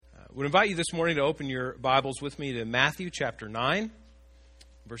I would invite you this morning to open your Bibles with me to Matthew chapter 9,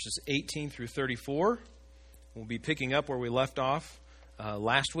 verses 18 through 34. We'll be picking up where we left off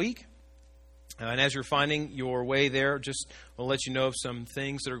last week. And as you're finding your way there, just want to let you know of some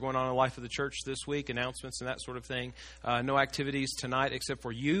things that are going on in the life of the church this week, announcements and that sort of thing. No activities tonight except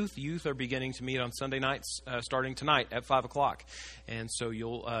for youth. Youth are beginning to meet on Sunday nights starting tonight at 5 o'clock. And so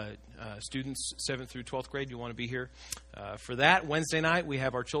you'll students 7th through 12th grade, you'll want to be here for that. Wednesday night, we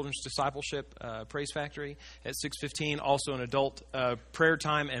have our Children's Discipleship Praise Factory at 6:15. Also an adult prayer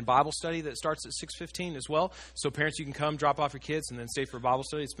time and Bible study that starts at 6:15 as well. So parents, you can come, drop off your kids, and then stay for Bible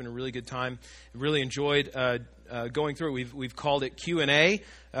study. It's been a really good time. Really enjoyed going through it. We've called it Q&A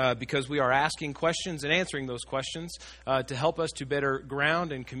because we are asking questions and answering those questions to help us to better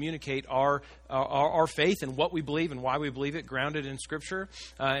ground and communicate our faith and what we believe and why we believe it, grounded in Scripture,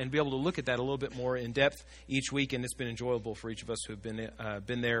 and be able to look at that a little bit more in depth each week. And it's been enjoyable for each of us who have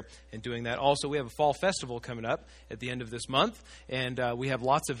been there and doing that. Also, we have a fall festival coming up at the end of this month, and we have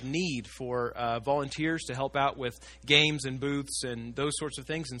lots of need for volunteers to help out with games and booths and those sorts of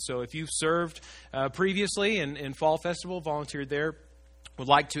things. And so if you've served previously in Fall Festival, volunteered there, would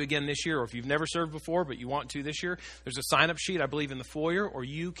like to again this year, or if you've never served before but you want to this year, there's a sign-up sheet, I believe, in the foyer, or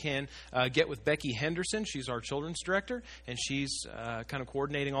you can get with Becky Henderson. She's our children's director, and she's kind of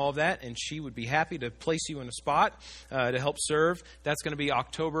coordinating all of that, and she would be happy to place you in a spot to help serve. That's going to be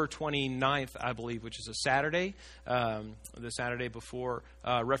October 29th, I believe, which is a Saturday, the Saturday before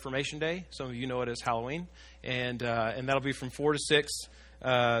Reformation Day. Some of you know it as Halloween, and that'll be from 4 to 6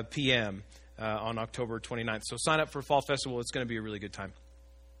 p.m. On October 29th. So sign up for Fall Festival. It's going to be a really good time.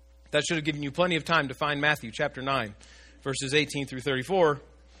 That should have given you plenty of time to find Matthew chapter 9, verses 18 through 34.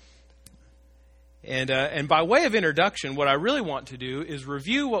 And by way of introduction, what I really want to do is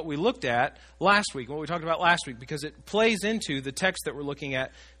review what we looked at last week, what we talked about last week, because it plays into the text that we're looking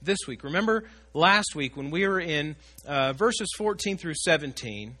at this week. Remember last week when we were in verses 14 through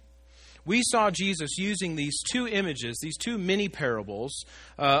 17, we saw Jesus using these two images, these two mini parables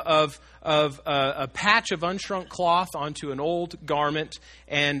of a patch of unshrunk cloth onto an old garment,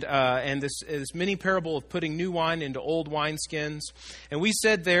 and this mini parable of putting new wine into old wineskins. And we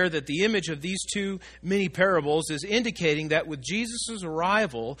said there that the image of these two mini parables is indicating that with Jesus'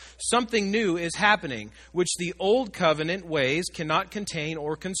 arrival, something new is happening, which the old covenant ways cannot contain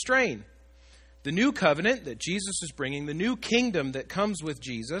or constrain. The new covenant that Jesus is bringing, the new kingdom that comes with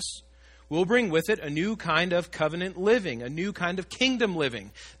Jesus, will bring with it a new kind of covenant living, a new kind of kingdom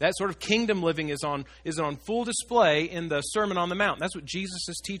living. That sort of kingdom living is on full display in the Sermon on the Mount. That's what Jesus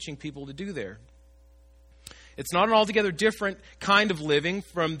is teaching people to do there. It's not an altogether different kind of living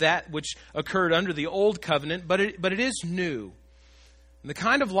from that which occurred under the old covenant, but it is new. And the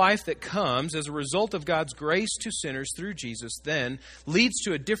kind of life that comes as a result of God's grace to sinners through Jesus then leads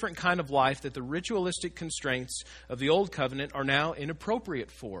to a different kind of life that the ritualistic constraints of the old covenant are now inappropriate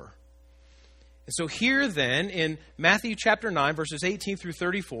for. And so here then, in Matthew chapter 9, verses 18 through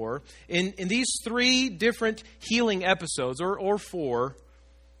 34, in these three different healing episodes, or four,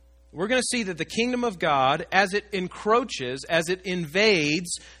 we're going to see that the kingdom of God, as it encroaches, as it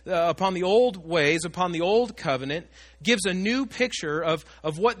invades upon the old ways, upon the old covenant, gives a new picture of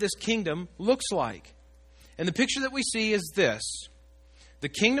what this kingdom looks like. And the picture that we see is this. The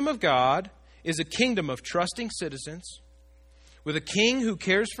kingdom of God is a kingdom of trusting citizens, with a king who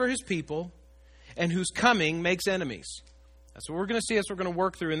cares for his people, and whose coming makes enemies. That's what we're going to see as we're going to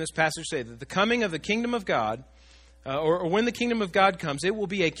work through in this passage today. That the coming of the kingdom of God, or when the kingdom of God comes, it will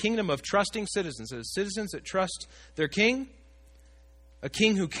be a kingdom of trusting citizens. Citizens that trust their king, a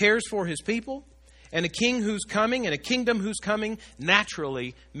king who cares for his people, and a king who's coming, and a kingdom whose coming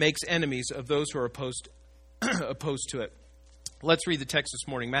naturally makes enemies of those who are opposed to it. Let's read the text this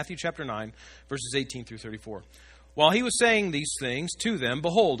morning. Matthew chapter 9, verses 18 through 34. While he was saying these things to them,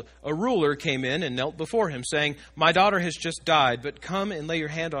 behold, a ruler came in and knelt before him, saying, "My daughter has just died, but come and lay your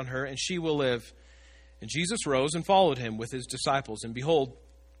hand on her, and she will live." And Jesus rose and followed him with his disciples. And behold,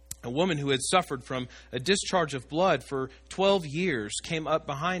 a woman who had suffered from a discharge of blood for 12 years came up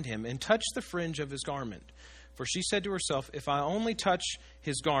behind him and touched the fringe of his garment. For she said to herself, "If I only touch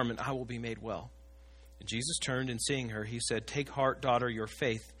his garment, I will be made well." And Jesus turned, and seeing her, he said, "Take heart, daughter, your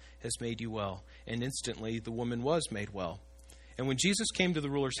faith has made you well." And instantly the woman was made well. And when Jesus came to the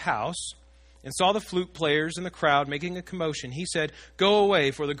ruler's house and saw the flute players and the crowd making a commotion, he said, "Go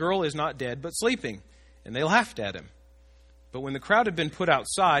away, for the girl is not dead, but sleeping." And they laughed at him. But when the crowd had been put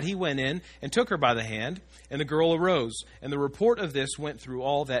outside, he went in and took her by the hand, and the girl arose. And the report of this went through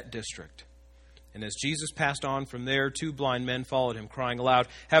all that district. And as Jesus passed on from there, 2 blind men followed him, crying aloud,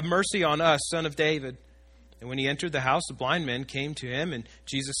 "Have mercy on us, Son of David." And when he entered the house, the blind men came to him, and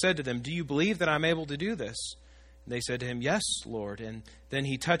Jesus said to them, "Do you believe that I'm able to do this?" And they said to him, "Yes, Lord." And then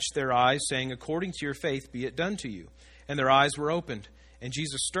he touched their eyes, saying, "According to your faith be it done to you." And their eyes were opened. And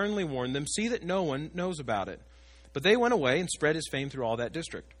Jesus sternly warned them, "See that no one knows about it." But they went away and spread his fame through all that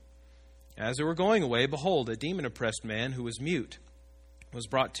district. As they were going away, behold, a demon-oppressed man who was mute was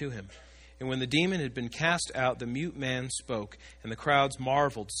brought to him. And when the demon had been cast out, the mute man spoke, and the crowds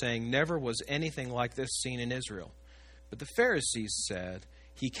marveled, saying, "Never was anything like this seen in Israel." But the Pharisees said,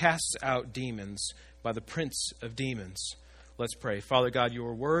 "He casts out demons by the prince of demons." Let's pray. Father God,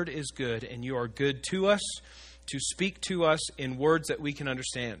 your word is good, and you are good to us, to speak to us in words that we can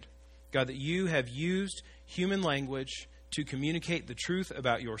understand. God, that you have used human language to communicate the truth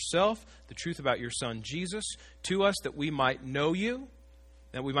about yourself, the truth about your Son Jesus, to us, that we might know you,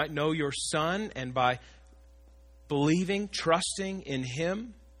 that we might know your Son, and by believing, trusting in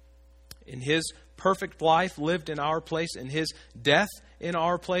him, in his perfect life lived in our place, in his death in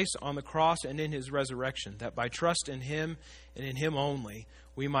our place on the cross, and in his resurrection, that by trust in him and in him only,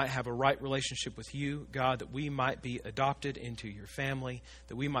 we might have a right relationship with you, God, that we might be adopted into your family,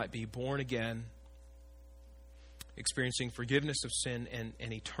 that we might be born again, experiencing forgiveness of sin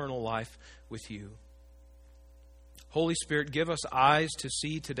and eternal life with you. Holy Spirit, give us eyes to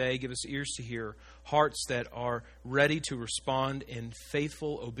see today, give us ears to hear, hearts that are ready to respond in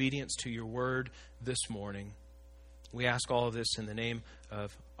faithful obedience to your word this morning. We ask all of this in the name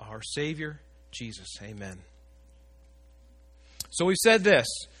of our Savior, Jesus. Amen. So we've said this,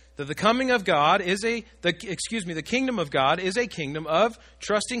 that the kingdom of God is a kingdom of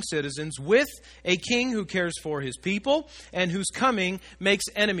trusting citizens with a king who cares for his people and whose coming makes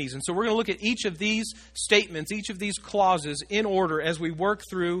enemies. And so we're going to look at each of these statements, each of these clauses in order as we work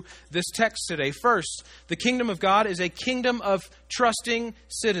through this text today. First, the kingdom of God is a kingdom of trusting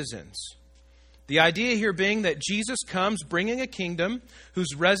citizens. The idea here being that Jesus comes bringing a kingdom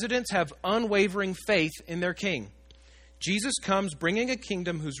whose residents have unwavering faith in their king. Jesus comes bringing a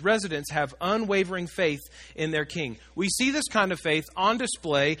kingdom whose residents have unwavering faith in their king. We see this kind of faith on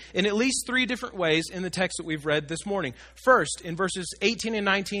display in at least three different ways in the text that we've read this morning. First, in verses 18 and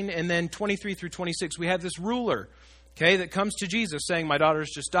 19 and then 23 through 26, we have this ruler, that comes to Jesus saying, "My daughter has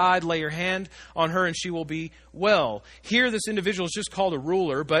just died. Lay your hand on her and she will be well." Here, this individual is just called a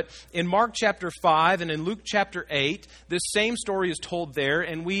ruler, but in Mark chapter 5 and in Luke chapter 8, this same story is told there,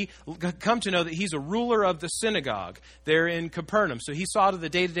 and we come to know that he's a ruler of the synagogue there in Capernaum. So he saw to the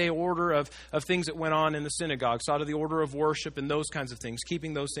day-to-day order of things that went on in the synagogue, saw to the order of worship and those kinds of things,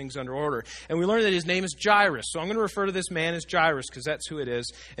 keeping those things under order. And we learn that his name is Jairus. So I'm going to refer to this man as Jairus because that's who it is,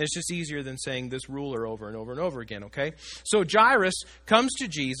 and it's just easier than saying this ruler over and over and over again, okay? So Jairus comes to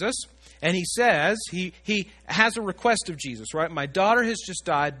Jesus, and he says, he has a request of Jesus, right? "My daughter has just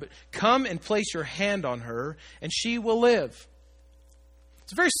died, but come and place your hand on her, and she will live."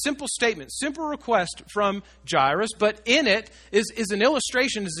 It's a very simple statement, simple request from Jairus, but in it is an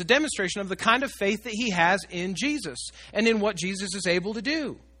illustration, is a demonstration of the kind of faith that he has in Jesus and in what Jesus is able to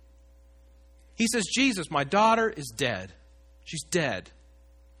do. He says, "Jesus, my daughter is dead. She's dead."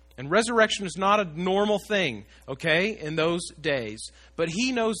 And resurrection is not a normal thing, in those days. But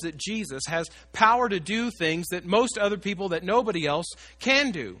he knows that Jesus has power to do things that most other people, that nobody else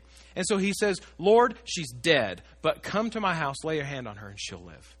can do. And so he says, "Lord, she's dead, but come to my house, lay your hand on her, and she'll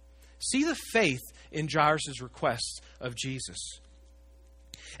live." See the faith in Jairus' requests of Jesus.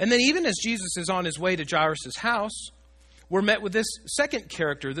 And then even as Jesus is on his way to Jairus' house, we're met with this second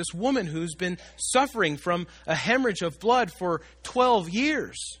character, this woman who's been suffering from a hemorrhage of blood for 12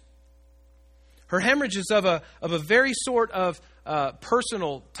 years. Her hemorrhage is of a very sort of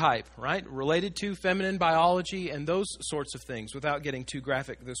personal type, right? Related to feminine biology and those sorts of things, without getting too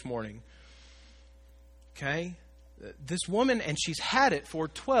graphic this morning. This woman, and she's had it for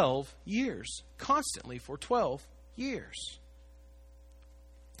 12 years, constantly for 12 years.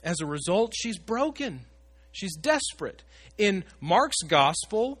 As a result, she's broken. She's desperate. In Mark's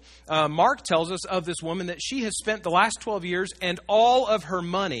gospel, Mark tells us of this woman that she has spent the last 12 years and all of her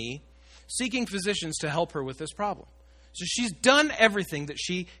money seeking physicians to help her with this problem. So she's done everything that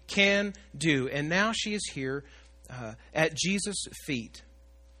she can do, and now she is here at Jesus' feet.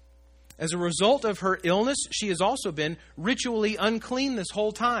 As a result of her illness, she has also been ritually unclean this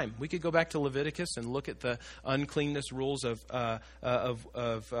whole time. We could go back to Leviticus and look at the uncleanness rules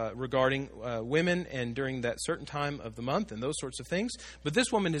regarding women and during that certain time of the month and those sorts of things. But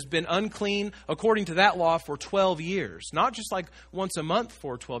this woman has been unclean according to that law for 12 years. Not just like once a month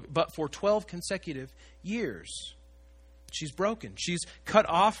for 12, but for 12 consecutive years. She's broken. She's cut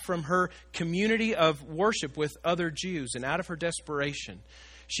off from her community of worship with other Jews, and out of her desperation,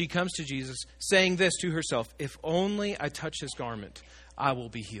 she comes to Jesus saying this to herself, if only I touch his garment, I will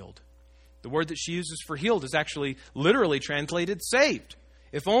be healed. The word that she uses for healed is actually literally translated saved.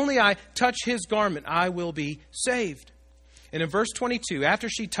 If only I touch his garment, I will be saved. And in verse 22, after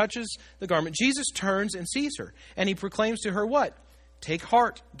she touches the garment, Jesus turns and sees her. And he proclaims to her what? Take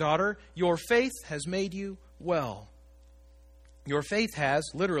heart, daughter. Your faith has made you well. Your faith has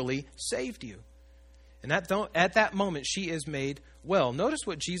literally saved you. And at that moment, she is made well. Notice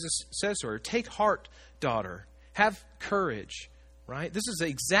what Jesus says to her. Take heart, daughter. Have courage. Right? This is the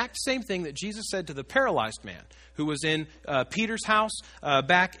exact same thing that Jesus said to the paralyzed man who was in Peter's house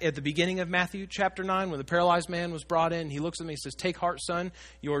back at the beginning of Matthew chapter 9 when the paralyzed man was brought in. He looks at me and says, take heart, son,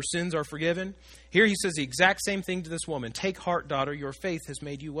 your sins are forgiven. Here he says the exact same thing to this woman. Take heart, daughter, your faith has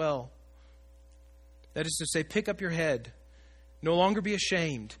made you well. That is to say, pick up your head. No longer be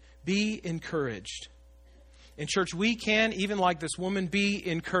ashamed. Be encouraged. In church, we can, even like this woman, be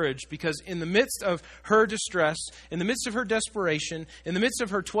encouraged because in the midst of her distress, in the midst of her desperation, in the midst of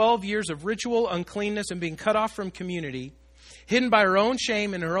her 12 years of ritual uncleanness and being cut off from community, hidden by her own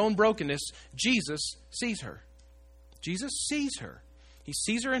shame and her own brokenness, Jesus sees her. Jesus sees her. He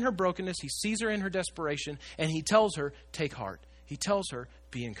sees her in her brokenness. He sees her in her desperation. And he tells her, take heart. He tells her,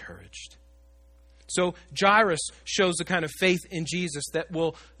 be encouraged. So Jairus shows the kind of faith in Jesus that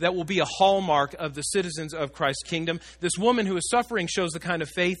will be a hallmark of the citizens of Christ's kingdom. This woman who is suffering shows the kind of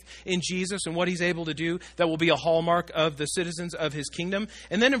faith in Jesus and what he's able to do that will be a hallmark of the citizens of his kingdom.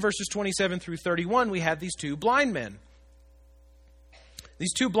 And then in verses 27 through 31, we have these two blind men.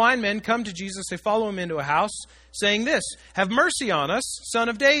 These two blind men come to Jesus. They follow him into a house saying this, have mercy on us, son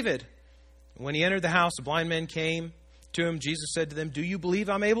of David. When he entered the house, the blind men came to him. Jesus said to them, do you believe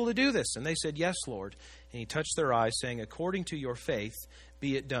I'm able to do this? And they said, yes, Lord. And he touched their eyes, saying, according to your faith,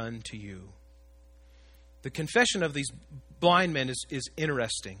 be it done to you. The confession of these blind men is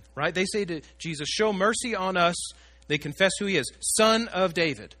interesting, right? They say to Jesus, show mercy on us. They confess who he is, son of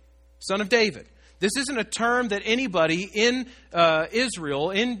David. Son of David. This isn't a term that anybody in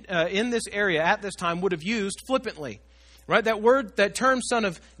Israel, in this area at this time, would have used flippantly. Right? That term son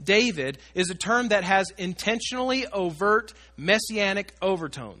of David is a term that has intentionally overt messianic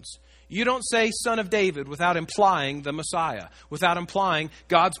overtones. You don't say son of David without implying the Messiah, without implying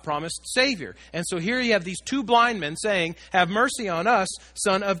God's promised Savior. And so here you have these two blind men saying, have mercy on us,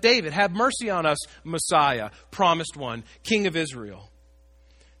 son of David. Have mercy on us, Messiah, promised one, King of Israel.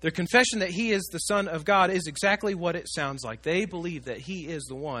 Their confession that he is the Son of God is exactly what it sounds like. They believe that he is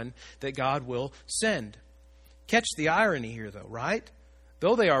the one that God will send. Catch the irony here, though, right?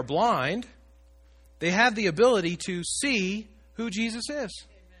 Though they are blind, they have the ability to see who Jesus is.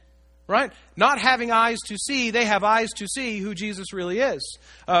 Right? Not having eyes to see, they have eyes to see who Jesus really is.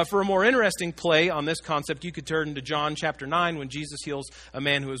 For a more interesting play on this concept, you could turn to John chapter 9 when Jesus heals a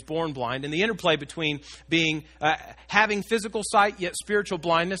man who was born blind. And the interplay between having physical sight yet spiritual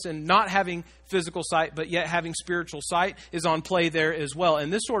blindness and not having physical sight but yet having spiritual sight is on play there as well.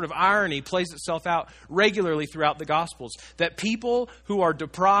 And this sort of irony plays itself out regularly throughout the Gospels. That people who are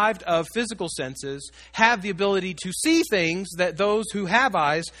deprived of physical senses have the ability to see things that those who have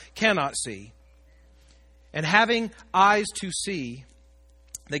eyes cannot see. And having eyes to see,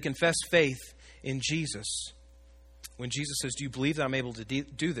 they confess faith in Jesus. When Jesus says, do you believe that I'm able to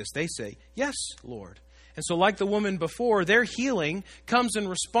do this? They say, yes, Lord. And so like the woman before, their healing comes in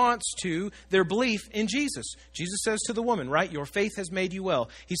response to their belief in Jesus. Jesus says to the woman, right, your faith has made you well.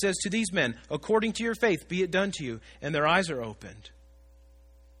 He says to these men, according to your faith, be it done to you. And their eyes are opened.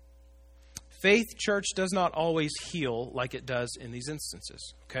 Faith, church, does not always heal like it does in these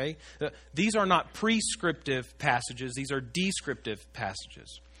instances. Okay? These are not prescriptive passages. These are descriptive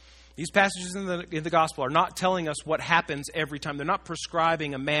passages. These passages in the gospel are not telling us what happens every time. They're not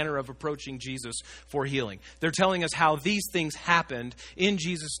prescribing a manner of approaching Jesus for healing. They're telling us how these things happened in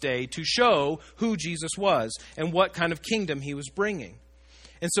Jesus' day to show who Jesus was and what kind of kingdom he was bringing.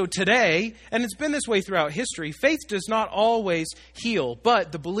 And so today, and it's been this way throughout history, faith does not always heal,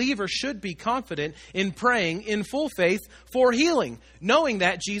 but the believer should be confident in praying in full faith for healing, knowing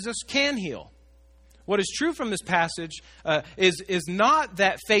that Jesus can heal. What is true from this passage is not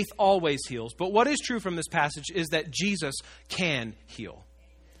that faith always heals, but what is true from this passage is that Jesus can heal.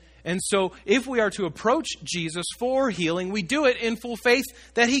 And so if we are to approach Jesus for healing, we do it in full faith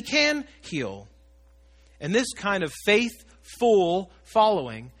that he can heal. And this kind of faithful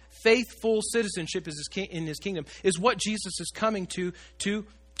following, faithful citizenship in his kingdom is what Jesus is coming to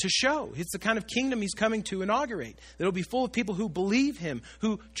show. It's the kind of kingdom he's coming to inaugurate. It'll be full of people who believe him,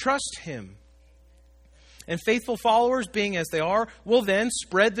 who trust him. And faithful followers, being as they are, will then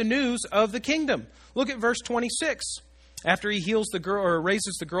spread the news of the kingdom. Look at verse 26. After he heals the girl, or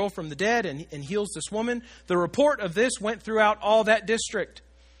raises the girl from the dead and heals this woman, the report of this went throughout all that district.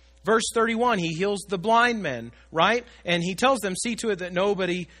 Verse 31, he heals the blind men, right? And he tells them, see to it that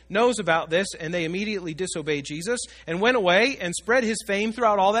nobody knows about this. And they immediately disobeyed Jesus and went away and spread his fame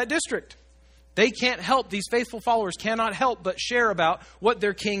throughout all that district. They can't help, these faithful followers cannot help but share about what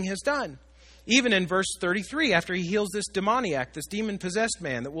their king has done. Even in verse 33, after he heals this demoniac, this demon-possessed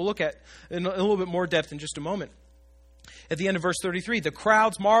man that we'll look at in a little bit more depth in just a moment. At the end of verse 33, the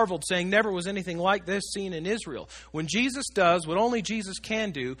crowds marveled, saying, never was anything like this seen in Israel. When Jesus does what only Jesus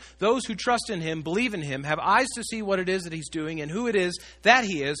can do, those who trust in him, believe in him, have eyes to see what it is that he's doing and who it is that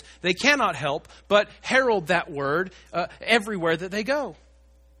he is. They cannot help but herald that word everywhere that they go.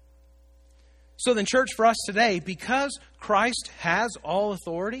 So then, church, for us today, because Christ has all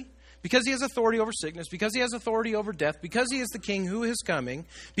authority, because he has authority over sickness, because he has authority over death, because he is the king who is coming,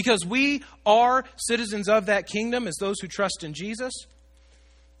 because we are citizens of that kingdom as those who trust in Jesus,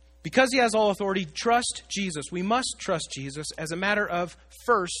 because he has all authority, trust Jesus. We must trust Jesus as a matter of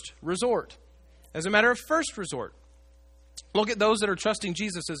first resort. As a matter of first resort. Look at those that are trusting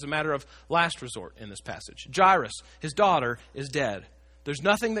Jesus as a matter of last resort in this passage. Jairus, his daughter, is dead. There's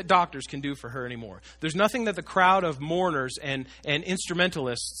nothing that doctors can do for her anymore. There's nothing that the crowd of mourners and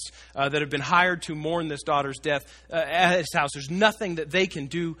instrumentalists that have been hired to mourn this daughter's death at his house, there's nothing that they can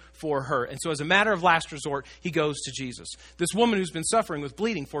do for her. And so as a matter of last resort, he goes to Jesus. This woman who's been suffering with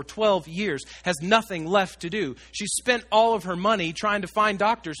bleeding for 12 years has nothing left to do. She's spent all of her money trying to find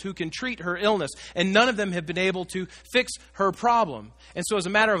doctors who can treat her illness, and none of them have been able to fix her problem. And so as a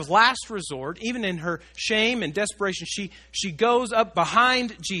matter of last resort, even in her shame and desperation, she goes up behind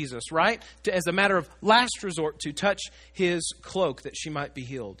Jesus, right? As a matter of last resort to touch his cloak that she might be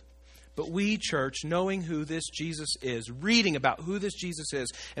healed. But we, church, knowing who this Jesus is, reading about who this Jesus is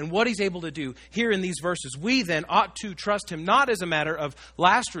and what he's able to do here in these verses, we then ought to trust him not as a matter of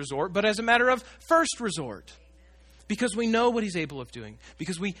last resort, but as a matter of first resort. Because we know what he's able of doing.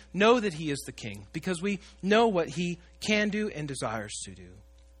 Because we know that he is the king. Because we know what he can do and desires to do.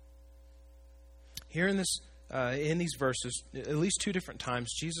 Here in these verses, at least two different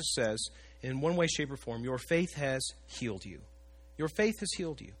times, Jesus says, in one way, shape, or form, your faith has healed you. Your faith has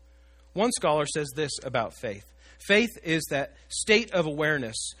healed you. One scholar says this about faith. Faith is that state of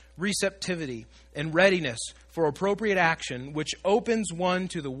awareness, receptivity, and readiness for appropriate action which opens one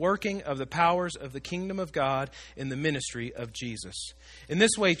to the working of the powers of the kingdom of God in the ministry of Jesus. In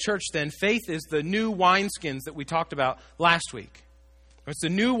this way, church, then, faith is the new wineskins that we talked about last week. It's the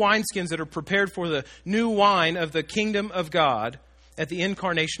new wineskins that are prepared for the new wine of the kingdom of God at the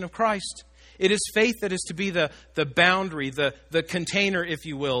incarnation of Christ. It is faith that is to be the boundary, the container, if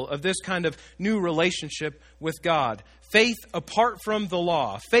you will, of this kind of new relationship with God. Faith apart from the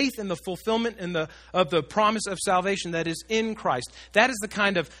law. Faith in the fulfillment of the promise of salvation that is in Christ. That is the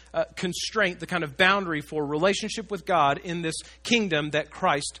kind of constraint, the kind of boundary for relationship with God in this kingdom that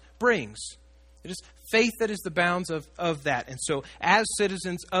Christ brings. It is faith that is the bounds of that. And so as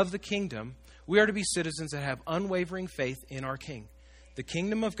citizens of the kingdom, we are to be citizens that have unwavering faith in our King. The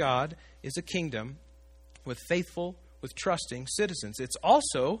kingdom of God is a kingdom with faithful, with trusting citizens. It's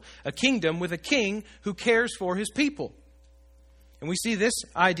also a kingdom with a king who cares for his people. And we see this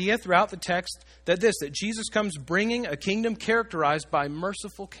idea throughout the text that Jesus comes bringing a kingdom characterized by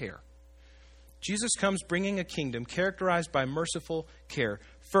merciful care. Jesus comes bringing a kingdom characterized by merciful care.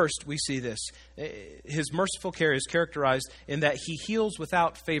 First, we see this. His merciful care is characterized in that he heals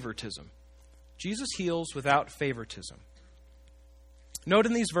without favoritism. Jesus heals without favoritism. Note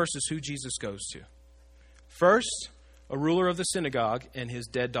in these verses who Jesus goes to. First, a ruler of the synagogue and his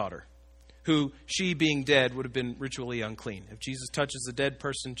dead daughter, who, she being dead, would have been ritually unclean. If Jesus touches a dead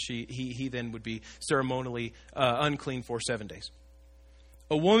person, he then would be ceremonially unclean for 7 days.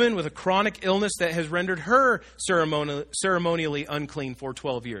 A woman with a chronic illness that has rendered her ceremonially unclean for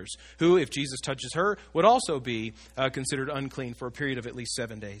 12 years, who, if Jesus touches her, would also be considered unclean for a period of at least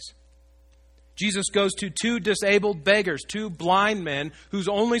 7 days. Jesus goes to two disabled beggars, two blind men whose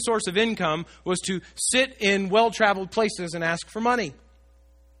only source of income was to sit in well-traveled places and ask for money.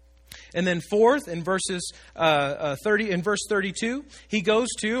 And then fourth, in verse 32, he goes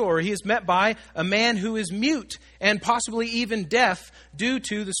to, or he is met by, a man who is mute and possibly even deaf due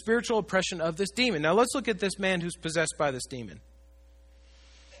to the spiritual oppression of this demon. Now let's look at this man who's possessed by this demon.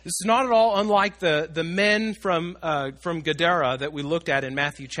 This is not at all unlike the men from Gadara that we looked at in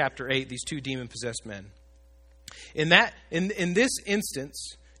Matthew chapter 8, these two demon-possessed men. In this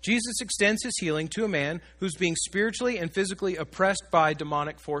instance, Jesus extends his healing to a man who's being spiritually and physically oppressed by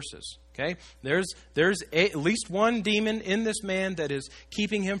demonic forces. Okay? There's at least one demon in this man that is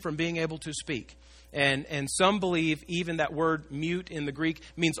keeping him from being able to speak. And some believe even that word mute in the Greek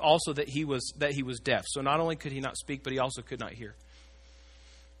means also that he was deaf. So not only could he not speak, but he also could not hear.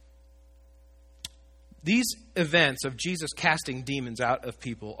 These events of Jesus casting demons out of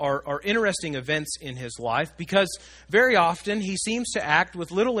people are interesting events in his life because very often he seems to act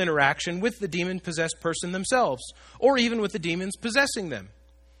with little interaction with the demon-possessed person themselves or even with the demons possessing them.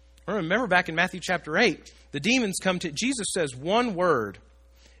 Remember back in Matthew chapter 8, the demons come to... Jesus says one word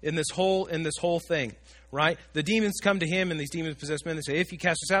in this whole thing, right? The demons come to him and these demon-possessed men, they say, if you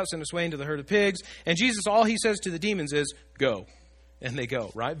cast us out, send us away into the herd of pigs. And Jesus, all he says to the demons is, go. And they go,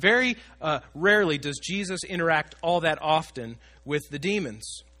 right? Very rarely does Jesus interact all that often with the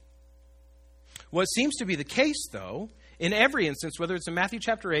demons. What seems to be the case, though, in every instance, whether it's in Matthew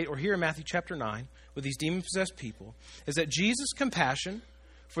chapter 8 or here in Matthew chapter 9, with these demon-possessed people, is that Jesus' compassion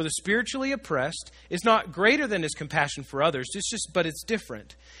for the spiritually oppressed is not greater than his compassion for others. But it's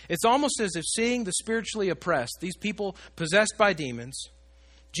different. It's almost as if seeing the spiritually oppressed, these people possessed by demons,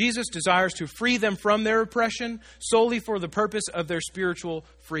 Jesus desires to free them from their oppression solely for the purpose of their spiritual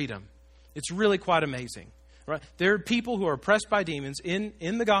freedom. It's really quite amazing. Right? There are people who are oppressed by demons in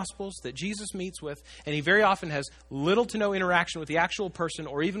the Gospels that Jesus meets with, and he very often has little to no interaction with the actual person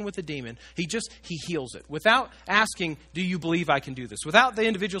or even with the demon. He heals it without asking, do you believe I can do this? Without the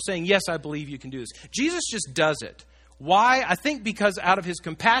individual saying, yes, I believe you can do this. Jesus just does it. Why? I think because out of his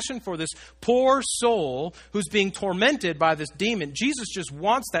compassion for this poor soul who's being tormented by this demon, Jesus just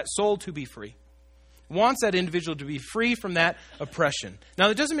wants that soul to be free. Wants that individual to be free from that oppression. Now,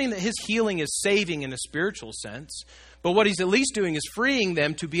 that doesn't mean that his healing is saving in a spiritual sense, but what he's at least doing is freeing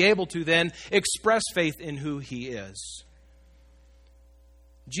them to be able to then express faith in who he is.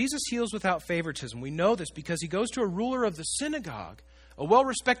 Jesus heals without favoritism. We know this because he goes to a ruler of the synagogue, a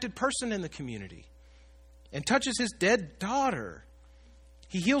well-respected person in the community, and touches his dead daughter.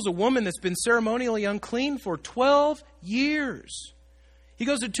 He heals a woman that's been ceremonially unclean for 12 years. He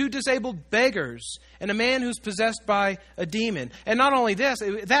goes to 2 disabled beggars and a man who's possessed by a demon. And not only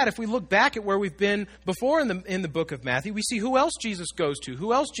if we look back at where we've been before in the book of Matthew, we see who else Jesus goes to,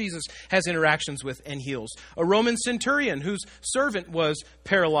 who else Jesus has interactions with and heals. A Roman centurion whose servant was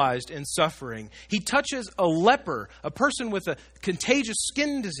paralyzed and suffering. He touches a leper, a person with a contagious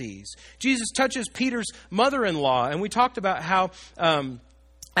skin disease. Jesus touches Peter's mother-in-law, and we talked about how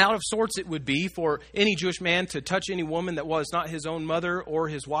out of sorts it would be for any Jewish man to touch any woman that was not his own mother or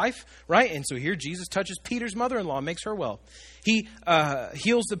his wife, right? And so here Jesus touches Peter's mother-in-law, makes her well. He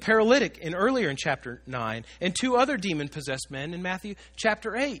heals the paralytic earlier in chapter 9 and 2 other demon-possessed men in Matthew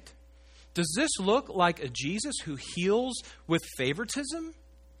chapter 8. Does this look like a Jesus who heals with favoritism?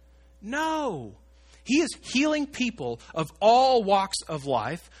 No. He is healing people of all walks of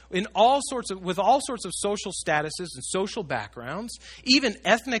life, with all sorts of social statuses and social backgrounds, even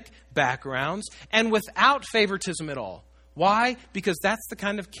ethnic backgrounds, and without favoritism at all. Why? Because that's the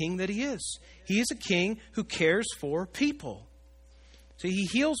kind of king that he is. He is a king who cares for people. So he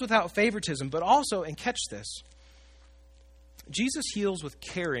heals without favoritism, but also, and catch this, Jesus heals with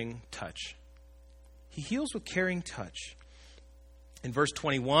caring touch. He heals with caring touch. In verse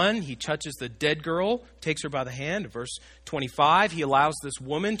 21, he touches the dead girl, takes her by the hand. In verse 25, he allows this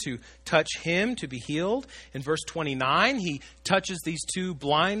woman to touch him to be healed. In verse 29, he touches these 2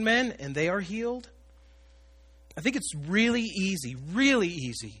 blind men and they are healed. I think it's really easy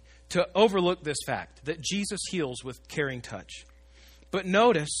to overlook this fact that Jesus heals with caring touch. But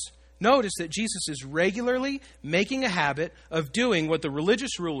notice that Jesus is regularly making a habit of doing what the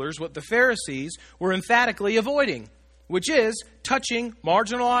religious rulers, what the Pharisees were emphatically avoiding, which is touching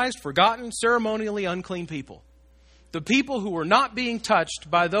marginalized, forgotten, ceremonially unclean people. The people who were not being touched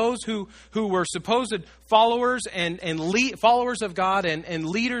by those who were supposed followers and followers of God and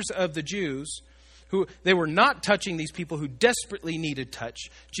leaders of the Jews, who they were not touching these people who desperately needed touch.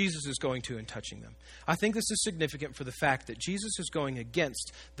 Jesus is going to and touching them. I think this is significant for the fact that Jesus is going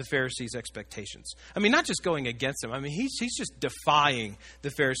against the Pharisees' expectations. I mean, not just going against them. I mean, he's just defying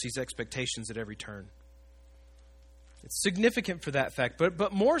the Pharisees' expectations at every turn. It's significant for that fact,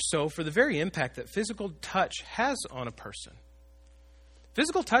 but more so for the very impact that physical touch has on a person.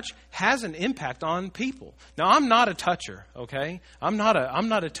 Physical touch has an impact on people. Now, I'm not a toucher, okay? I'm not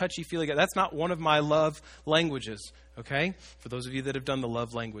a touchy-feely guy. That's not one of my love languages, okay? For those of you that have done the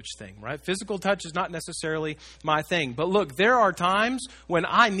love language thing, right? Physical touch is not necessarily my thing. But look, there are times when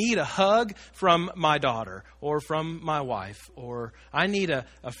I need a hug from my daughter or from my wife, or I need a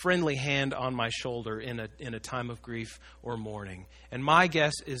friendly hand on my shoulder in a time of grief or mourning. And my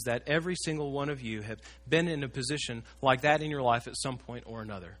guess is that every single one of you have been in a position like that in your life at some point or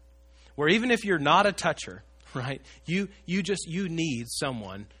another, where even if you're not a toucher, right, you need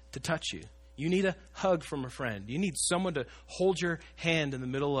someone to touch you. You need a hug from a friend. You need someone to hold your hand in the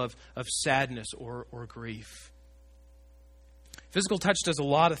middle of sadness or grief. Physical touch does a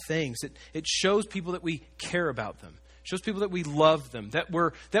lot of things. It shows people that we care about them. It shows people that we love them, that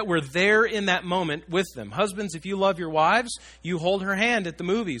we're there in that moment with them. Husbands, if you love your wives, you hold her hand at the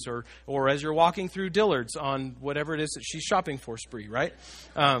movies or as you're walking through Dillard's on whatever it is that she's shopping for spree, right?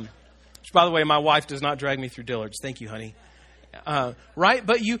 Which, by the way, my wife does not drag me through Dillard's. Thank you, honey. Right?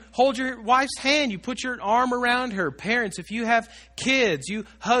 But you hold your wife's hand. You put your arm around her. Parents, if you have kids, you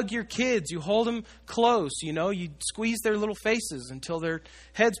hug your kids. You hold them close. You squeeze their little faces until their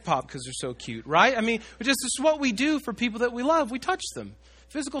heads pop because they're so cute. Right? I mean, this is what we do for people that we love. We touch them.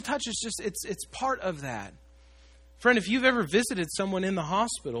 Physical touch is just, it's part of that. Friend, if you've ever visited someone in the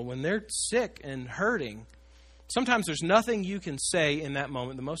hospital when they're sick and hurting, sometimes there's nothing you can say in that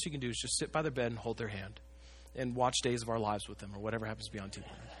moment. The most you can do is just sit by their bed and hold their hand and watch Days of Our Lives with them or whatever happens to be on TV.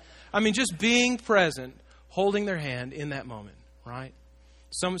 I mean, just being present, holding their hand in that moment, right?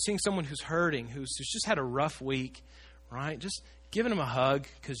 Seeing someone who's hurting, who's just had a rough week, right? Just giving them a hug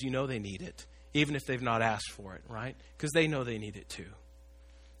because you know they need it, even if they've not asked for it, right? Because they know they need it too.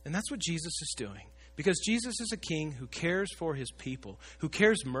 And that's what Jesus is doing. Because Jesus is a king who cares for his people, who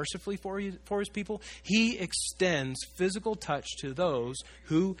cares mercifully for his people. He extends physical touch to those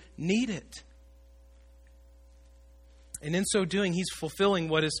who need it. And in so doing, he's fulfilling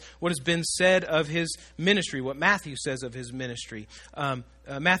what has been said of his ministry, what Matthew says of his ministry.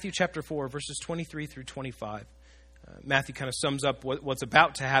 Matthew chapter 4, verses 23 through 25. Matthew kind of sums up what's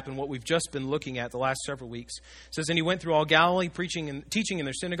about to happen, what we've just been looking at the last several weeks. It says, "And he went through all Galilee, preaching and teaching in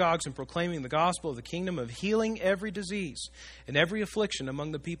their synagogues and proclaiming the gospel of the kingdom, of healing every disease and every affliction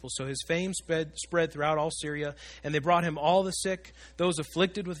among the people. So his fame spread throughout all Syria, and they brought him all the sick, those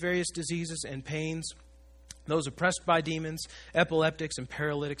afflicted with various diseases and pains, those oppressed by demons, epileptics and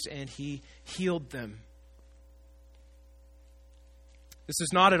paralytics, and he healed them." This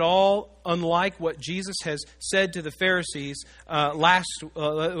is not at all unlike what Jesus has said to the Pharisees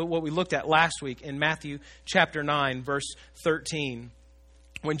what we looked at last week in Matthew chapter 9, verse 13.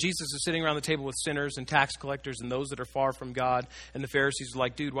 When Jesus is sitting around the table with sinners and tax collectors and those that are far from God, and the Pharisees are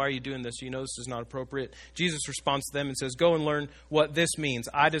like, "Dude, why are you doing this? You know this is not appropriate." Jesus responds to them and says, "Go and learn what this means.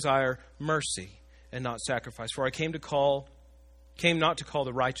 I desire mercy and not sacrifice. For I came not to call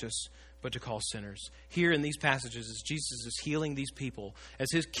the righteous, but to call sinners." Here in these passages, as Jesus is healing these people, as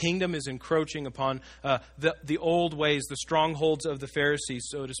his kingdom is encroaching upon the old ways, the strongholds of the Pharisees,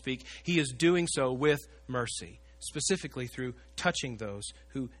 so to speak, he is doing so with mercy, specifically through touching those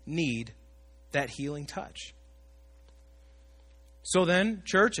who need that healing touch. So then,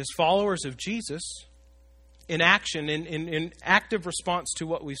 church, as followers of Jesus, in action, in active response to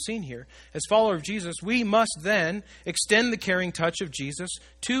what we've seen here, as followers of Jesus, we must then extend the caring touch of Jesus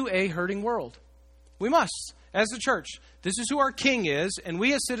to a hurting world. We must, as the church. This is who our King is, and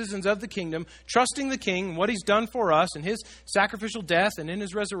we as citizens of the kingdom, trusting the King and what he's done for us in his sacrificial death and in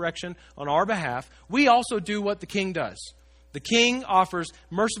his resurrection on our behalf, we also do what the King does. The King offers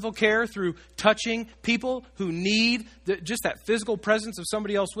merciful care through touching people who need just that physical presence of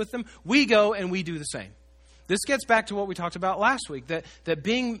somebody else with them. We go and we do the same. This gets back to what we talked about last week, that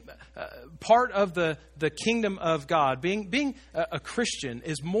being part of the kingdom of God, being a Christian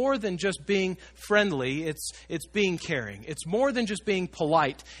is more than just being friendly, it's being caring. It's more than just being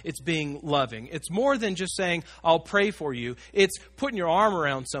polite, it's being loving. It's more than just saying, "I'll pray for you." It's putting your arm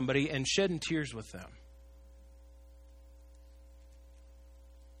around somebody and shedding tears with them.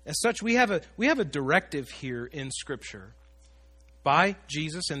 As such, we have a directive here in Scripture by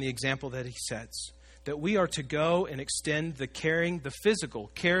Jesus and the example that he sets, that we are to go and extend the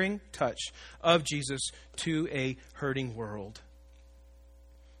physical caring touch of Jesus to a hurting world.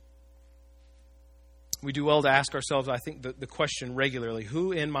 We do well to ask ourselves, I think, the question regularly: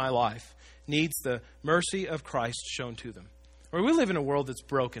 who in my life needs the mercy of Christ shown to them? Or we live in a world that's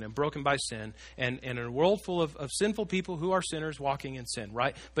broken by sin, and in a world full of sinful people who are sinners walking in sin,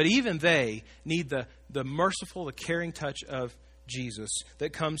 right? But even they need the merciful, the caring touch of Jesus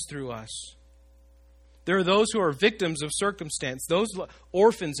that comes through us. There are those who are victims of circumstance, those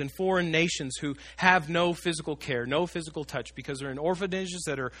orphans in foreign nations who have no physical care, no physical touch, because they're in orphanages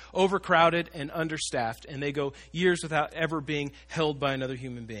that are overcrowded and understaffed, and they go years without ever being held by another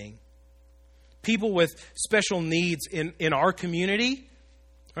human being. People with special needs in our community,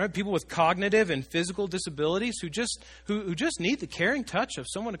 right? People with cognitive and physical disabilities who just need the caring touch of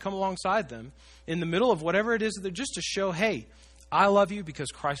someone to come alongside them in the middle of whatever it is that they're just to show, "Hey, I love you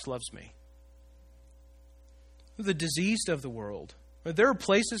because Christ loves me." The diseased of the world. There are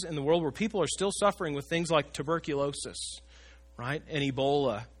places in the world where people are still suffering with things like tuberculosis, right? And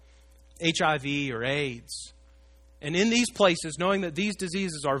Ebola HIV or AIDS. And in these places, knowing that these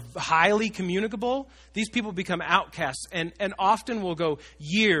diseases are highly communicable, these people become outcasts and often will go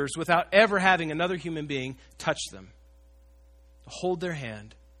years without ever having another human being touch them. Hold their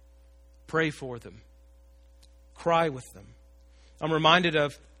hand. Pray for them. Cry with them. I'm reminded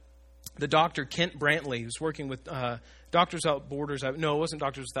of the doctor Kent Brantley, who's working with Doctors Without Borders. No, it wasn't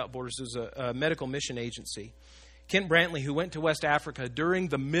Doctors Without Borders. It was a medical mission agency. Kent Brantley, who went to West Africa during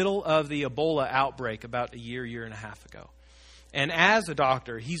the middle of the Ebola outbreak about a year and a half ago. And as a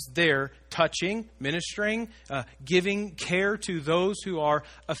doctor, he's there touching, ministering, giving care to those who are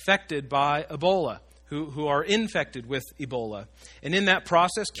affected by Ebola, who are infected with Ebola. And in that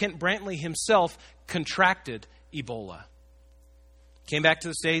process, Kent Brantley himself contracted Ebola. Came back to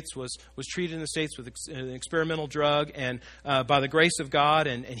the States, was treated in the States with an experimental drug, and by the grace of God,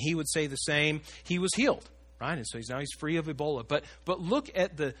 and he would say the same, he was healed. Right? And so he's free of Ebola. But look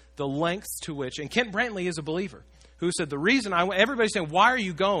at the lengths to which, and Kent Brantley is a believer, who said the reason everybody's saying, why are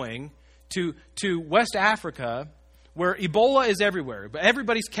you going to West Africa where Ebola is everywhere, but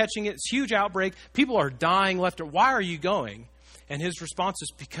everybody's catching it, it's a huge outbreak, people are dying left and why are you going? And his response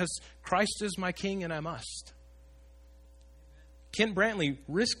is, because Christ is my king and I must. Kent Brantley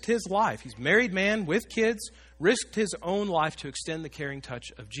risked his life. He's a married man with kids, risked his own life to extend the caring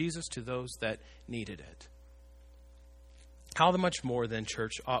touch of Jesus to those that needed it. How much more then,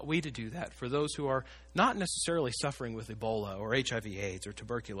 church, ought we to do that for those who are not necessarily suffering with Ebola or HIV/AIDS or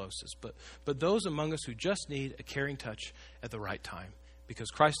tuberculosis, but those among us who just need a caring touch at the right time, because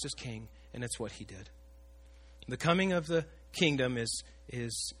Christ is King and it's what He did. The coming of the kingdom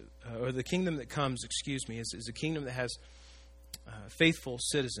or the kingdom that comes, is a kingdom that has faithful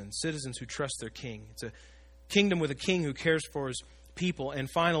citizens who trust their King. It's a kingdom with a king who cares for his people. And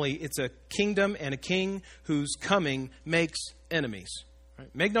finally, it's a kingdom and a king whose coming makes enemies.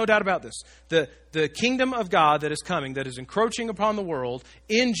 Right? Make no doubt about this. The kingdom of God that is coming, that is encroaching upon the world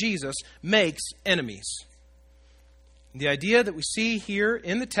in Jesus, makes enemies. The idea that we see here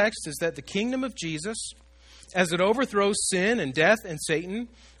in the text is that the kingdom of Jesus, as it overthrows sin and death and Satan,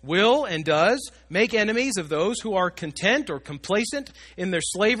 will and does make enemies of those who are content or complacent in their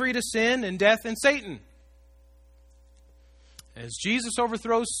slavery to sin and death and Satan. As Jesus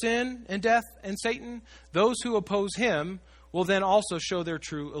overthrows sin and death and Satan, those who oppose Him will then also show their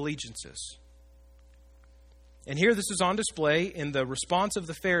true allegiances. And here this is on display in the response of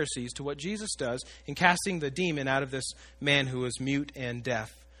the Pharisees to what Jesus does in casting the demon out of this man who is mute and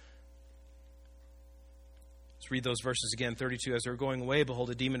deaf. Let's read those verses again. 32, as they were going away, behold,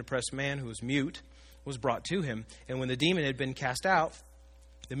 a demon-oppressed man who was mute was brought to him. And when the demon had been cast out,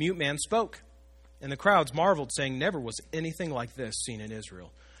 the mute man spoke. And the crowds marveled, saying, never was anything like this seen in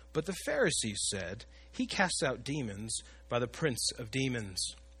Israel. But the Pharisees said, he casts out demons by the prince of demons.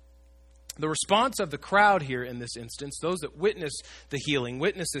 The response of the crowd here in this instance, those that witness the healing,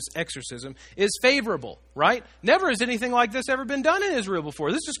 witness this exorcism, is favorable, right? Never has anything like this ever been done in Israel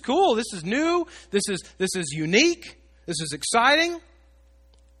before. This is cool. This is new. This is unique. This is exciting.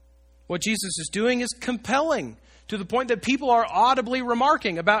 What Jesus is doing is compelling, to the point that people are audibly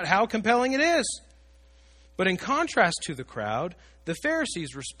remarking about how compelling it is. But in contrast to the crowd, the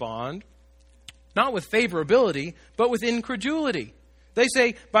Pharisees respond not with favorability, but with incredulity. They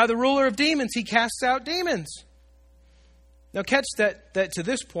say, by the ruler of demons, he casts out demons. Now catch that to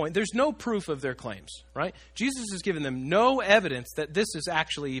this point, there's no proof of their claims, right? Jesus has given them no evidence that this is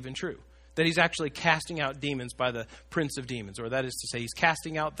actually even true, that he's actually casting out demons by the prince of demons, or that is to say, he's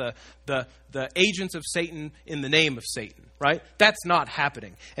casting out the agents of Satan in the name of Satan, right? That's not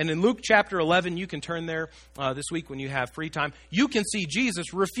happening. And in Luke chapter 11, you can turn there this week when you have free time. You can see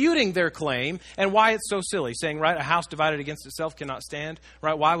Jesus refuting their claim and why it's so silly, saying, right, a house divided against itself cannot stand,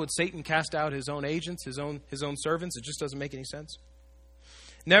 right? Why would Satan cast out his own agents, his own servants? It just doesn't make any sense.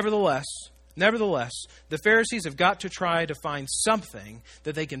 Nevertheless, the Pharisees have got to try to find something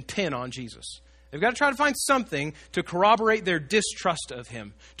that they can pin on Jesus. They've got to try to find something to corroborate their distrust of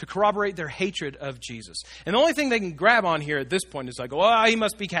him, to corroborate their hatred of Jesus. And the only thing they can grab on here at this point is like, oh, he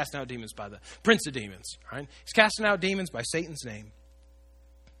must be casting out demons by the prince of demons. Right? He's casting out demons by Satan's name.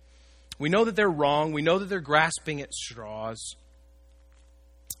 We know that they're wrong. We know that they're grasping at straws.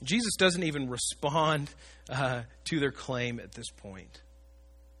 Jesus doesn't even respond to their claim at this point.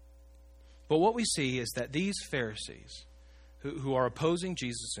 But what we see is that these Pharisees who are opposing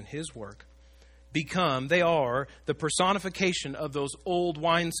Jesus and his work they are the personification of those old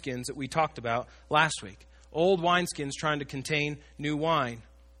wineskins that we talked about last week. Old wineskins trying to contain new wine.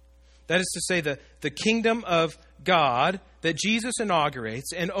 That is to say, the kingdom of God that Jesus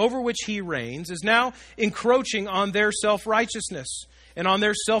inaugurates and over which he reigns is now encroaching on their self-righteousness and on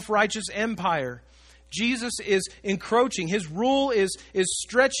their self-righteous empire. Jesus is encroaching. His rule is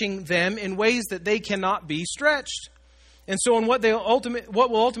stretching them in ways that they cannot be stretched. And so in what will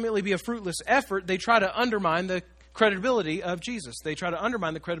ultimately be a fruitless effort, they try to undermine the credibility of Jesus. They try to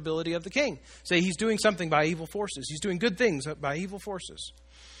undermine the credibility of the king. Say he's doing something by evil forces. He's doing good things by evil forces.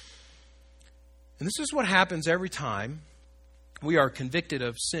 And this is what happens every time we are convicted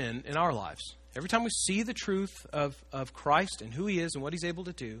of sin in our lives. Every time we see the truth of Christ and who he is and what he's able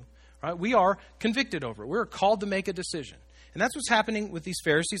to do, right, we are convicted over it. We're called to make a decision. And that's what's happening with these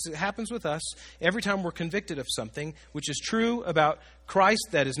Pharisees. It happens with us every time we're convicted of something which is true about Christ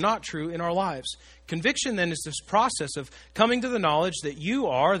that is not true in our lives. Conviction then is this process of coming to the knowledge that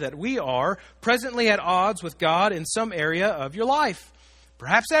we are, presently at odds with God in some area of your life.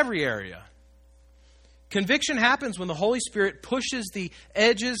 Perhaps every area. Conviction happens when the Holy Spirit pushes the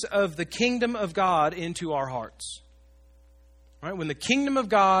edges of the kingdom of God into our hearts. Right? When the kingdom of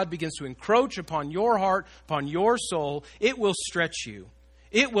God begins to encroach upon your heart, upon your soul, it will stretch you.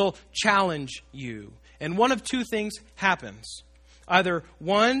 It will challenge you. And one of two things happens. Either,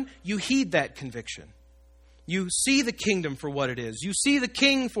 one, you heed that conviction. You see the kingdom for what it is. You see the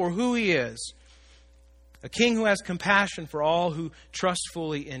king for who he is. A king who has compassion for all who trust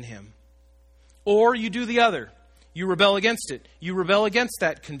fully in him. Or you do the other. You rebel against it. You rebel against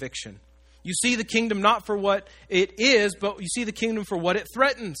that conviction. You see the kingdom not for what it is, but you see the kingdom for what it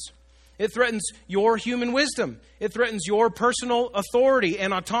threatens. It threatens your human wisdom. It threatens your personal authority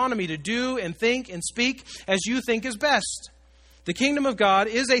and autonomy to do and think and speak as you think is best. The kingdom of God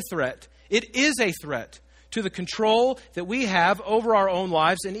is a threat. It is a threat to the control that we have over our own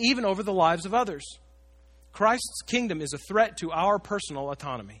lives and even over the lives of others. Christ's kingdom is a threat to our personal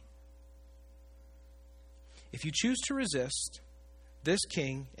autonomy. If you choose to resist this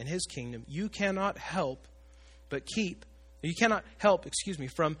king and his kingdom, you cannot help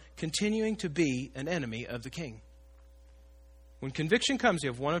from continuing to be an enemy of the king. When conviction comes, you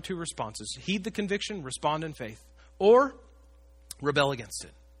have one of two responses. Heed the conviction, respond in faith, or rebel against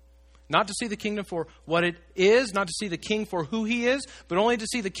it. Not to see the kingdom for what it is, not to see the king for who he is, but only to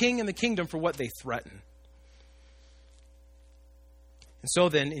see the king and the kingdom for what they threaten. And so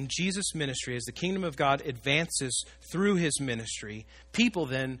then, in Jesus' ministry, as the kingdom of God advances through his ministry, people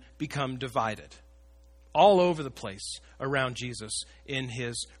then become divided all over the place around Jesus in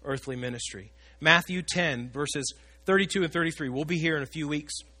his earthly ministry. Matthew 10, verses 32 and 33. We'll be here in a few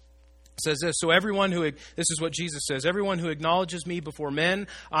weeks. It says this, this is what Jesus says, everyone who acknowledges me before men,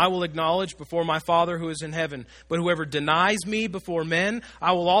 I will acknowledge before my Father who is in heaven. But whoever denies me before men,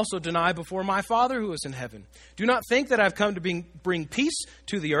 I will also deny before my Father who is in heaven. Do not think that I have come to bring peace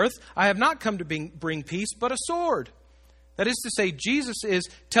to the earth. I have not come to bring peace, but a sword. That is to say, Jesus is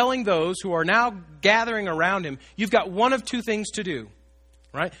telling those who are now gathering around him, you've got one of two things to do.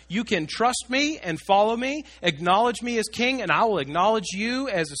 Right? You can trust me and follow me, acknowledge me as king, and I will acknowledge you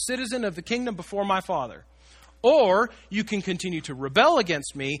as a citizen of the kingdom before my Father. Or you can continue to rebel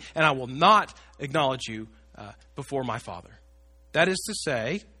against me, and I will not acknowledge you before my Father. That is to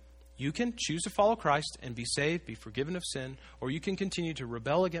say, you can choose to follow Christ and be saved, be forgiven of sin, or you can continue to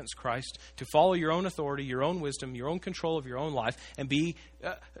rebel against Christ, to follow your own authority, your own wisdom, your own control of your own life, and be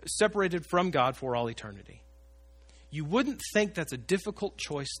separated from God for all eternity. You wouldn't think that's a difficult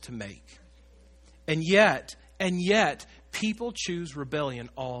choice to make. And yet, people choose rebellion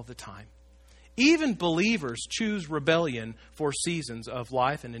all the time. Even believers choose rebellion for seasons of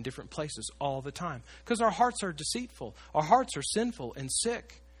life and in different places all the time. Because our hearts are deceitful. Our hearts are sinful and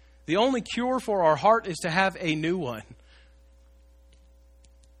sick. The only cure for our heart is to have a new one.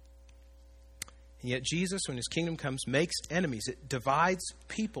 And yet Jesus, when his kingdom comes, makes enemies. It divides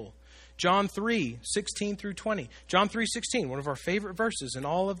people. John 3, 16 through 20. John 3, 16, one of our favorite verses in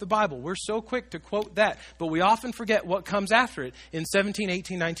all of the Bible. We're so quick to quote that, but we often forget what comes after it in 17,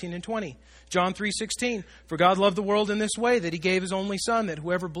 18, 19, and 20. John 3, 16, for God loved the world in this way, that he gave his only Son, that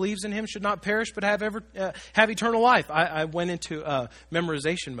whoever believes in him should not perish, but have eternal life. I went into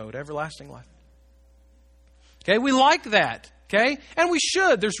memorization mode, everlasting life. Okay, we like that. Okay, and we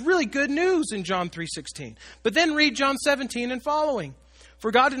should. There's really good news in John 3:16. But then read John 17 and following. For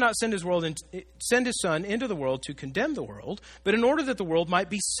God did not send his Son into the world to condemn the world, but in order that the world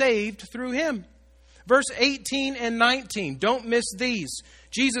might be saved through him. Verse 18 and 19, don't miss these.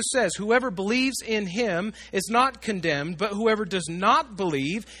 Jesus says, whoever believes in him is not condemned, but whoever does not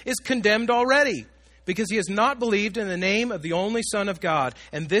believe is condemned already, because he has not believed in the name of the only Son of God.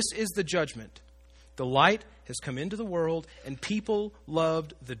 And this is the judgment. The light has come into the world, and people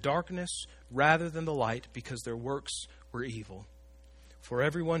loved the darkness rather than the light because their works were evil. For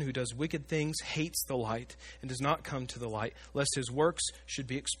everyone who does wicked things hates the light and does not come to the light, lest his works should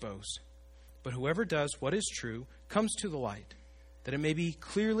be exposed. But whoever does what is true comes to the light, that it may be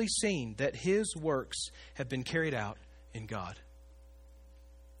clearly seen that his works have been carried out in God.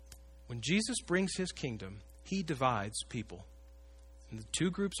 When Jesus brings his kingdom, he divides people. And the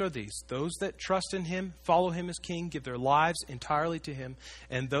two groups are these: those that trust in him, follow him as king, give their lives entirely to him,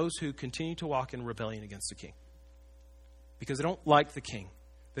 and those who continue to walk in rebellion against the king. Because they don't like the king.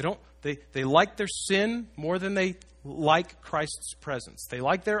 They like their sin more than they like Christ's presence. They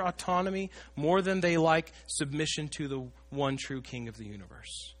like their autonomy more than they like submission to the one true king of the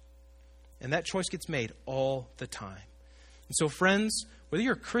universe. And that choice gets made all the time. And so, friends, whether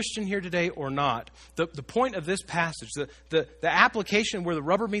you're a Christian here today or not, the point of this passage, the application where the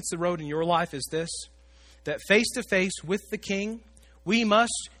rubber meets the road in your life is this: that face to face with the king,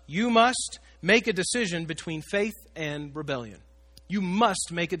 you must make a decision between faith and rebellion. You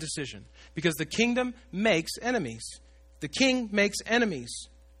must make a decision, because the kingdom makes enemies. The king makes enemies.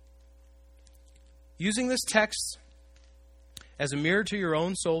 Using this text as a mirror to your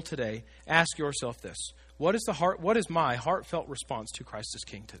own soul today, ask yourself this: what is my heartfelt response to Christ as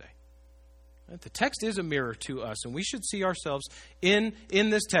King today? The text is a mirror to us, and we should see ourselves in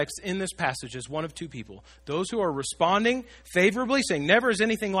this text, in this passage, as one of two people. Those who are responding favorably, saying, never has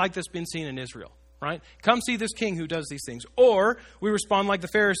anything like this been seen in Israel. Right? Come see this king who does these things. Or we respond like the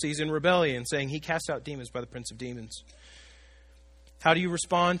Pharisees in rebellion, saying he casts out demons by the prince of demons. How do you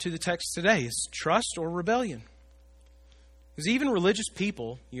respond to the text today? Is trust or rebellion? Because even religious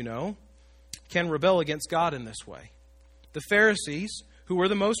people, can rebel against God in this way. The Pharisees, who were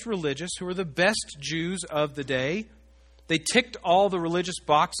the most religious, who were the best Jews of the day, they ticked all the religious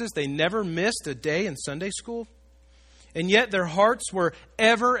boxes. They never missed a day in Sunday school. And yet their hearts were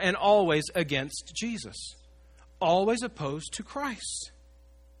ever and always against Jesus, always opposed to Christ.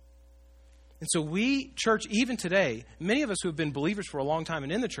 And so we, church, even today, many of us who have been believers for a long time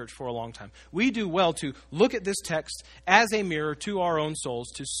and in the church for a long time, we do well to look at this text as a mirror to our own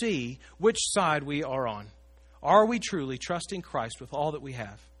souls to see which side we are on. Are we truly trusting Christ with all that we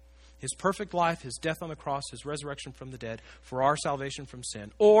have? His perfect life, his death on the cross, his resurrection from the dead for our salvation from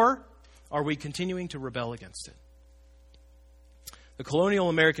sin? Or are we continuing to rebel against it? The colonial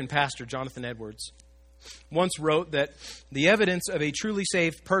American pastor, Jonathan Edwards, once wrote that the evidence of a truly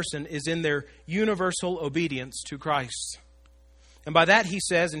saved person is in their universal obedience to Christ. And by that he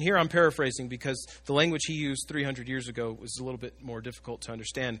says, and here I'm paraphrasing because the language he used 300 years ago was a little bit more difficult to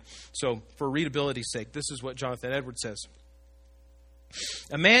understand. So for readability's sake, this is what Jonathan Edwards says.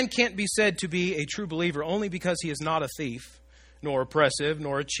 A man can't be said to be a true believer only because he is not a thief, nor oppressive,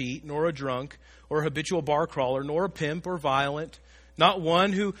 nor a cheat, nor a drunk, or a habitual bar crawler, nor a pimp or violent, not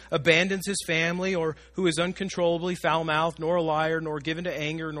one who abandons his family or who is uncontrollably foul-mouthed, nor a liar, nor given to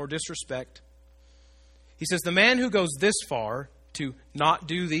anger, nor disrespect. He says, the man who goes this far to not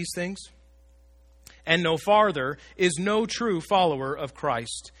do these things and no farther is no true follower of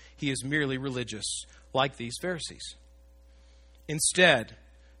Christ. He is merely religious, like these Pharisees. Instead,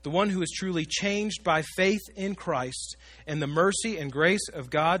 the one who is truly changed by faith in Christ and the mercy and grace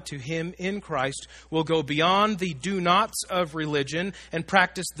of God to him in Christ will go beyond the do-nots of religion and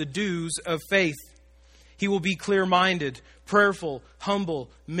practice the do's of faith. He will be clear-minded, prayerful,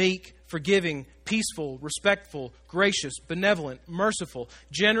 humble, meek, forgiving, peaceful, respectful, gracious, benevolent, merciful,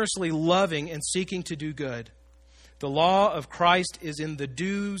 generously loving, and seeking to do good. The law of Christ is in the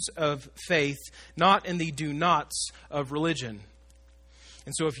do's of faith, not in the do-nots of religion.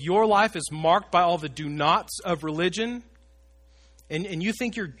 And so if your life is marked by all the do-nots of religion, and you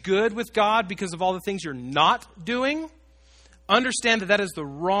think you're good with God because of all the things you're not doing, understand that that is the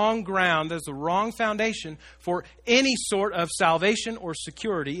wrong ground, that is the wrong foundation for any sort of salvation or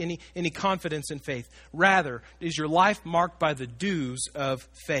security, any confidence in faith. Rather, is your life marked by the do's of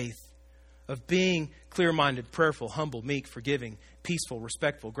faith, of being clear-minded, prayerful, humble, meek, forgiving, peaceful,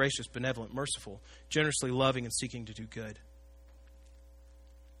 respectful, gracious, benevolent, merciful, generously loving, and seeking to do good.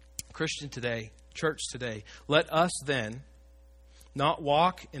 Christian today, church today, let us then not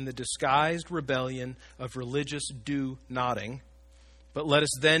walk in the disguised rebellion of religious do-noting, but let us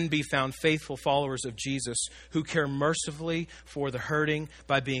then be found faithful followers of Jesus who care mercifully for the hurting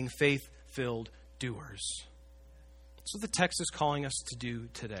by being faith-filled doers. That's what the text is calling us to do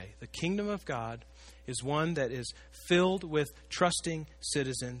today. The kingdom of God is one that is filled with trusting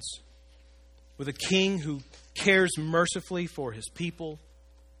citizens, with a king who cares mercifully for his people,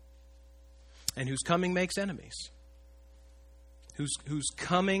 and whose coming makes enemies. Whose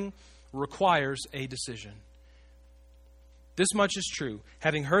coming requires a decision. This much is true.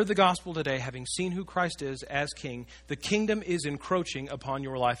 Having heard the gospel today, having seen who Christ is as King, the kingdom is encroaching upon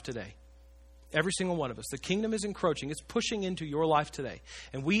your life today. Every single one of us. The kingdom is encroaching. It's pushing into your life today.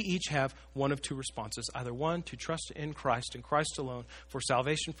 And we each have one of two responses. Either one, to trust in Christ and Christ alone for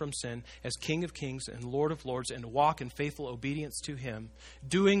salvation from sin as King of kings and Lord of lords, and to walk in faithful obedience to Him,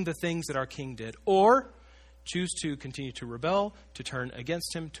 doing the things that our King did. Or choose to continue to rebel, to turn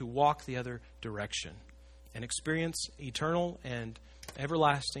against Him, to walk the other direction and experience eternal and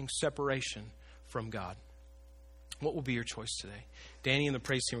everlasting separation from God. What will be your choice today? Danny and the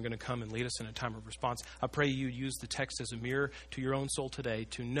praise team are going to come and lead us in a time of response. I pray you use the text as a mirror to your own soul today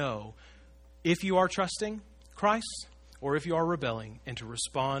to know if you are trusting Christ or if you are rebelling, and to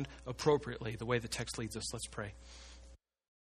respond appropriately the way the text leads us. Let's pray.